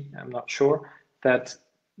 I'm not sure, that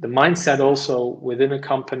the mindset also within a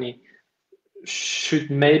company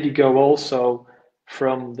should maybe go also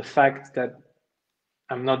from the fact that,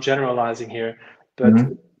 I'm not generalizing here, but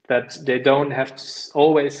that they don't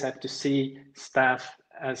always have to see staff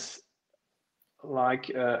as like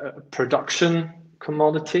a production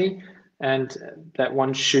commodity, and that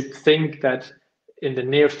one should think that in the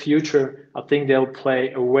near future, I think they'll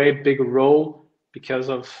play a way bigger role because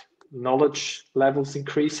of knowledge levels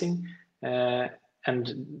increasing,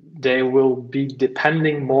 and they will be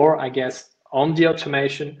depending more, I guess, on the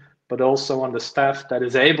automation, but also on the staff that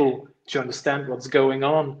is able to understand what's going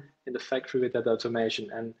on in the factory with that automation.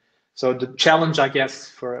 And so the challenge, I guess,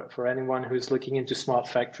 for anyone who's looking into smart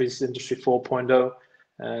factories, Industry 4.0,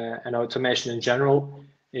 and automation in general,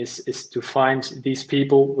 is to find these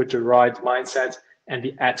people with the right mindset and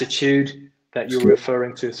the attitude that you're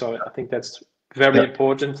referring to. So I think that's very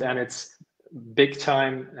important, and it's big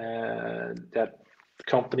time that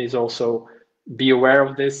companies also be aware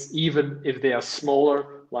of this, even if they are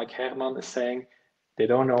smaller like Herman is saying, they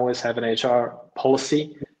don't always have an HR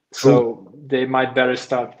policy, True. so they might better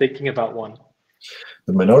start thinking about one.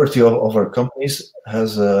 The minority of our companies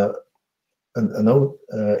has an own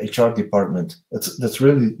HR department. That's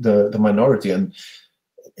really the minority, and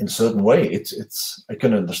in a certain way, it's I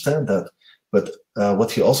can understand that. But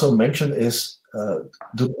what he also mentioned is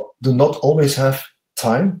do not always have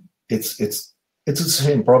time. It's the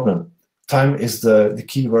same problem. Time is the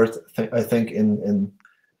key word, I think, in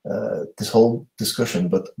this whole discussion.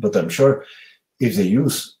 But I'm sure if they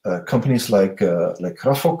use companies like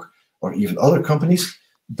Grafoc or even other companies,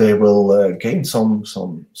 they will gain some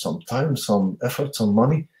time, some effort, some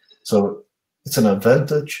money. So it's an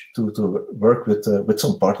advantage to work with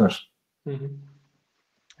some partners. Mm-hmm.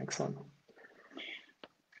 Excellent.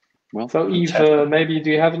 Well, so Yves, maybe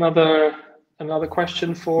do you have another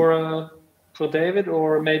question for David,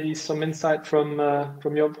 or maybe some insight from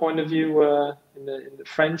your point of view in the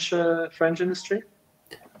French industry?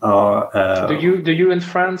 Do you in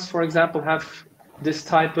France, for example, have this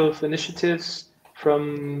type of initiatives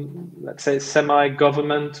from, let's say,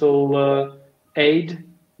 semi-governmental aid,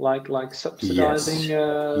 like subsidizing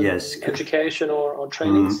yes. education or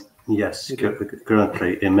trainings? Yes,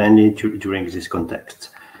 currently, mainly during this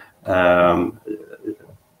context.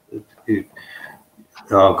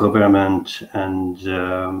 Our government and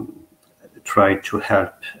try to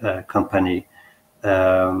help company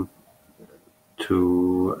to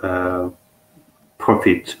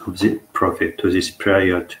profit to this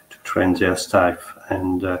period, to train their staff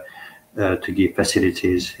and to give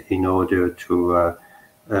facilities in order to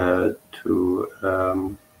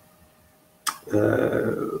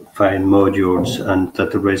find modules. And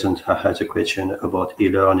that the reason I had a question about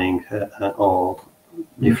e-learning or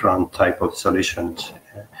different type of solutions.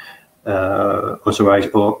 Also,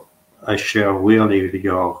 I share really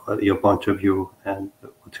your point of view, and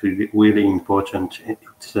what's really important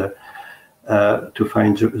it's to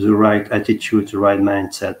find the right attitude, the right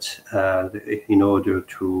mindset in order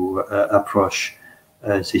to approach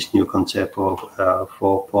this new concept of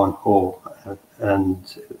 4.0.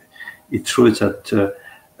 And it's true that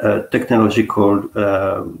technological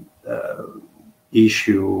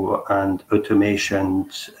issue and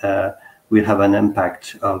automations will have an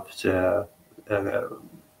impact of the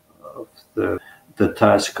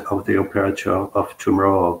task of the operator of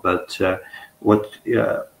tomorrow. But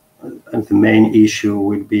and the main issue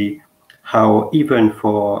will be how, even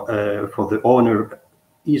for the owner,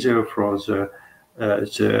 either for the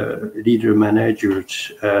leader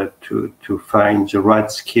managers to find the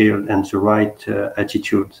right skill and the right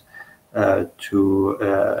attitude to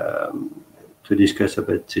discuss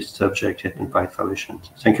about this subject and find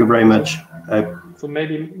solutions. Thank you very much. So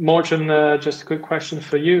maybe, Morten, just a quick question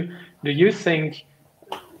for you. Do you think,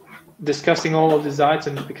 discussing all of these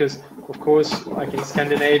items, because of course, like in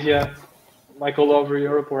Scandinavia, like all over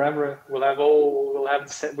Europe, wherever,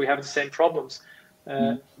 we have the same problems.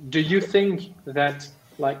 Do you think that,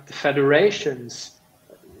 like the federations,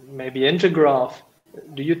 maybe Intergraph,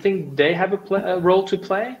 do you think they have a role to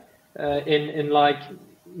play in like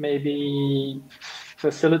maybe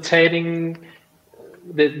facilitating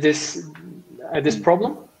this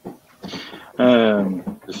problem?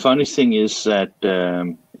 The funny thing is that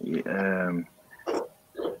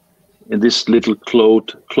in this little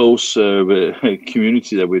close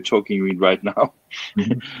community that we're talking in right now,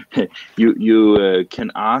 you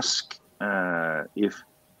can ask if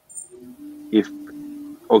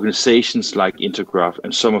organizations like Intergraph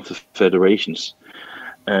and some of the federations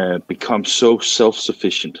become so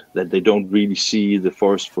self-sufficient that they don't really see the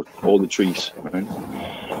forest for all the trees, right?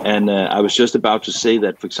 And I was just about to say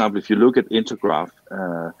that, for example, if you look at Intergraph,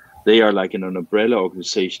 they are like an umbrella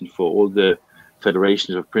organization for all the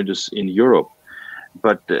federations of printers in Europe,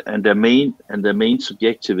 but and their main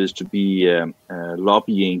subjective is to be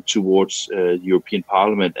lobbying towards European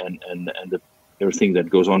Parliament and everything that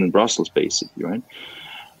goes on in Brussels, basically, right?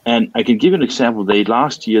 And I can give you an example.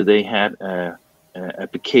 Last year they had an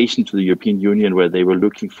application to the European Union where they were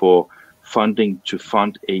looking for funding to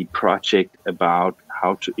fund a project about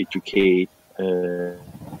how to educate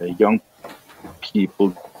young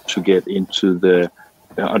people to get into the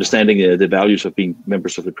understanding the values of being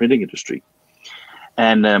members of the printing industry.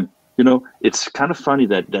 And it's kind of funny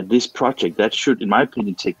that this project that should, in my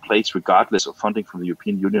opinion, take place regardless of funding from the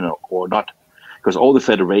European Union or not, because all the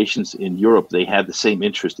federations in Europe, they have the same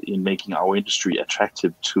interest in making our industry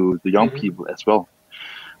attractive to the young people as well.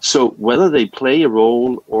 So whether they play a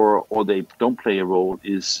role or they don't play a role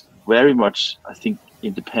is very much, I think,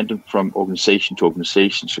 independent from organization to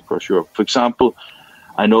organizations across Europe. For example,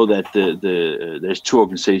 I know that there's 2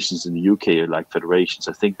 organizations in the UK like federations.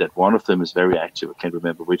 I think that one of them is very active. I can't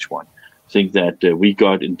remember which one. I think that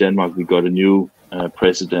in Denmark, we got a new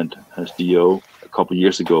president, CEO, a couple of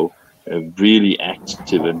years ago, really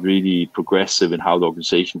active and really progressive in how the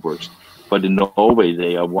organization works. But in Norway,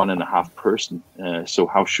 they are 1.5 person. So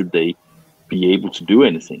how should they be able to do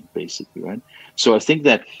anything, basically, right? So I think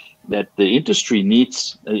that the industry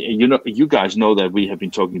needs, you guys know that we have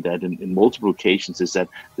been talking that in multiple occasions, is that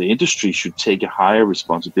the industry should take a higher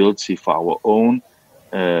responsibility for our own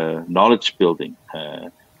knowledge building.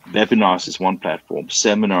 Webinars is one platform,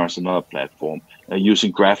 seminars another platform.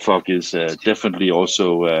 Using Grafoc is definitely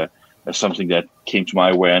also something that came to my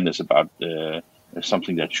awareness about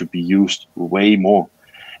something that should be used way more.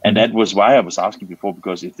 And that was why I was asking before,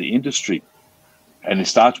 because if the industry, and it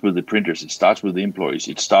starts with the printers, it starts with the employees,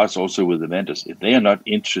 it starts also with the vendors, if they are not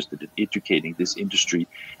interested in educating this industry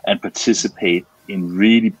and participate in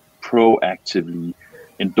really proactively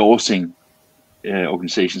endorsing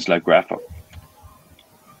organizations like Grafoc,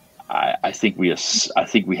 I think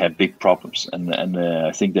we have big problems, and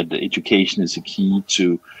I think that the education is a key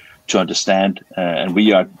to understand, and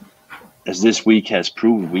we are, as this week has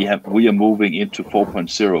proven, we are moving into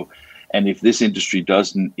 4.0, and if this industry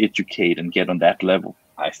doesn't educate and get on that level,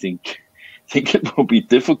 I think it will be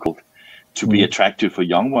difficult to be attractive for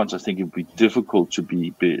young ones. I think it will be difficult to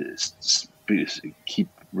keep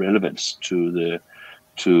relevance to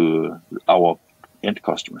our end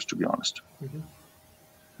customers, to be honest. Mm-hmm.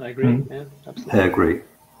 I agree. Yeah, absolutely. I agree.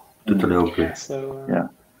 Totally agree. Yeah,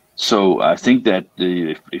 so I think that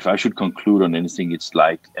if I should conclude on anything, it's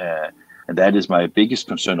like, and that is my biggest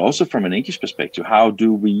concern, also from an English perspective. How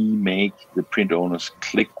do we make the print owners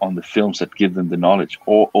click on the films that give them the knowledge,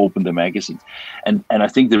 or open the magazines? And I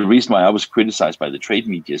think the reason why I was criticized by the trade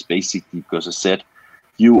media is basically because I said,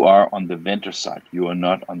 you are on the vendor side, you are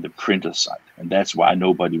not on the printer side, and that's why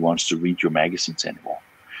nobody wants to read your magazines anymore.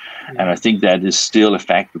 And I think that is still a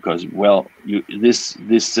fact, because, well, this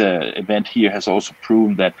event here has also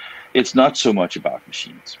proven that it's not so much about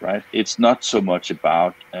machines, right? It's not so much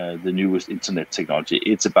about the newest internet technology.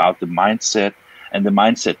 It's about the mindset, and the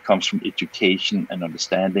mindset comes from education and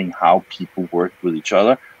understanding how people work with each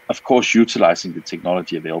other, of course, utilizing the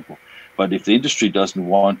technology available. But if the industry doesn't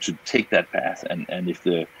want to take that path, and if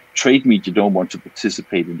the trade media don't want to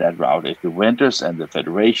participate in that route, if the vendors and the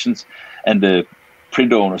federations and the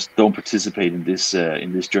print owners don't participate in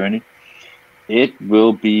this journey, it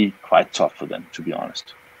will be quite tough for them, to be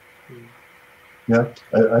honest. Yeah,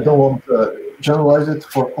 I don't want to generalize it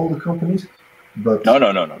for all the companies, but no,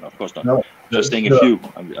 of course not. No, just saying a few.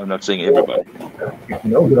 I'm not saying everybody.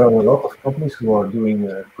 There are a lot of companies who are doing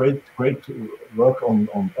great work on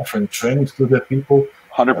offering trainings to their people.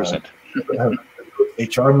 100%. Have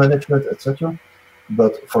HR management, etc.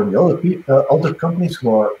 But for the other companies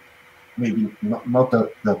who are maybe not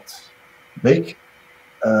that big,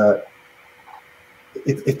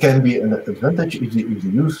 it can be an advantage if you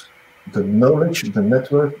use the knowledge, the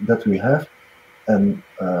network that we have, and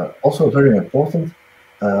also very important,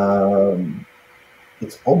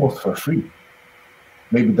 it's almost for free.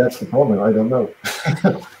 Maybe that's the problem, I don't know.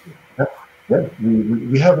 Yeah,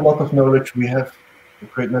 we have a lot of knowledge, we have a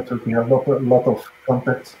great network, we have a lot of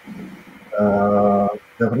contacts,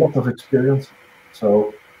 we have a lot of experience,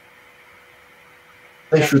 so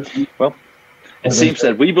they should. Well, it seems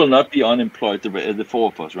that we will not be unemployed, the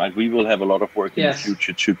 4 of us, right? We will have a lot of work in the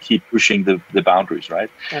future to keep pushing the boundaries, right?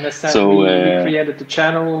 And as said, we created the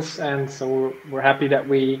channels, and so we're happy that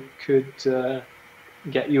we could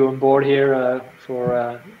get you on board here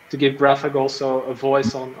to give Grafoc also a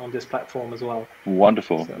voice on this platform as well.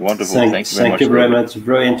 Wonderful, so, wonderful. Thank you very much.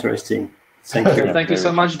 Very interesting. Thank you. Thank you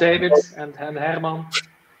so much, David and Herman.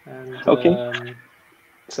 And, okay.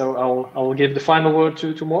 So I'll give the final word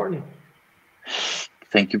to Morten.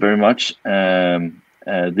 Thank you very much.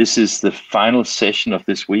 This is the final session of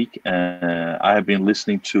this week. I have been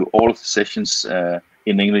listening to all of the sessions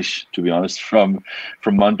in English, to be honest, from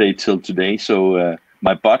Monday till today. So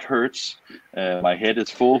my butt hurts, my head is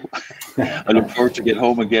full. I look forward to get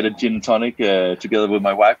home and get a gin and tonic together with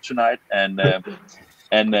my wife tonight, and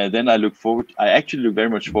then I actually look very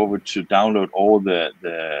much forward to download all the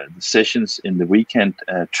sessions in the weekend,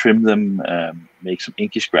 trim them, make some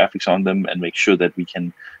English graphics on them, and make sure that we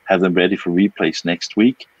can have them ready for replays next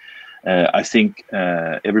week. I think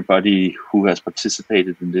everybody who has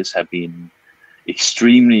participated in this have been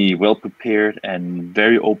extremely well prepared and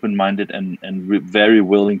very open-minded and very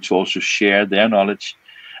willing to also share their knowledge.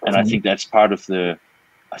 And I think that's part of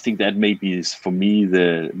I think that maybe is, for me,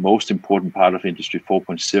 the most important part of Industry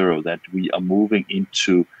 4.0, that we are moving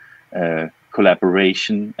into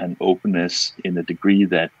collaboration and openness in a degree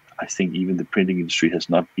that I think even the printing industry has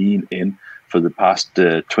not been in for the past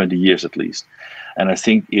 20 years at least. And I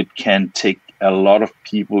think it can take a lot of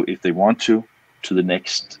people, if they want to the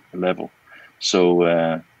next level. So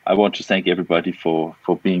I want to thank everybody for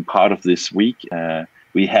being part of this week.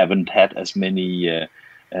 We haven't had as many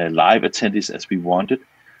live attendees as we wanted,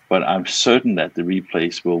 but I'm certain that the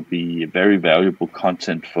replays will be very valuable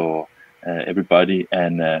content for everybody.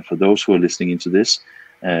 And for those who are listening into this,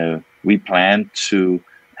 we plan to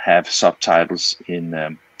have subtitles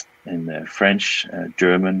in French,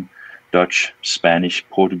 German, Dutch, Spanish,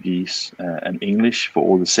 Portuguese, and English for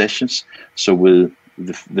all the sessions. So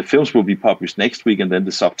the films will be published next week, and then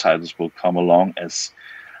the subtitles will come along as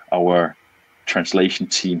our translation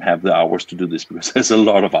team have the hours to do this, because there's a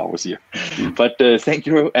lot of hours here. But thank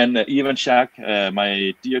you, and Ivan, Jacques,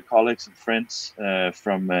 my dear colleagues and friends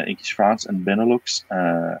from English France and Benelux.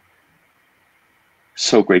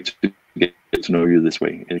 So great to get to know you this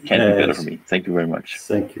way. It can't be better for me. Thank you very much.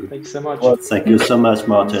 Thank you. Thanks so much. Well, thank you so much,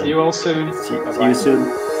 Martin. See you all soon. See you soon.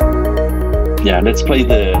 Yeah, let's play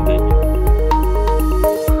the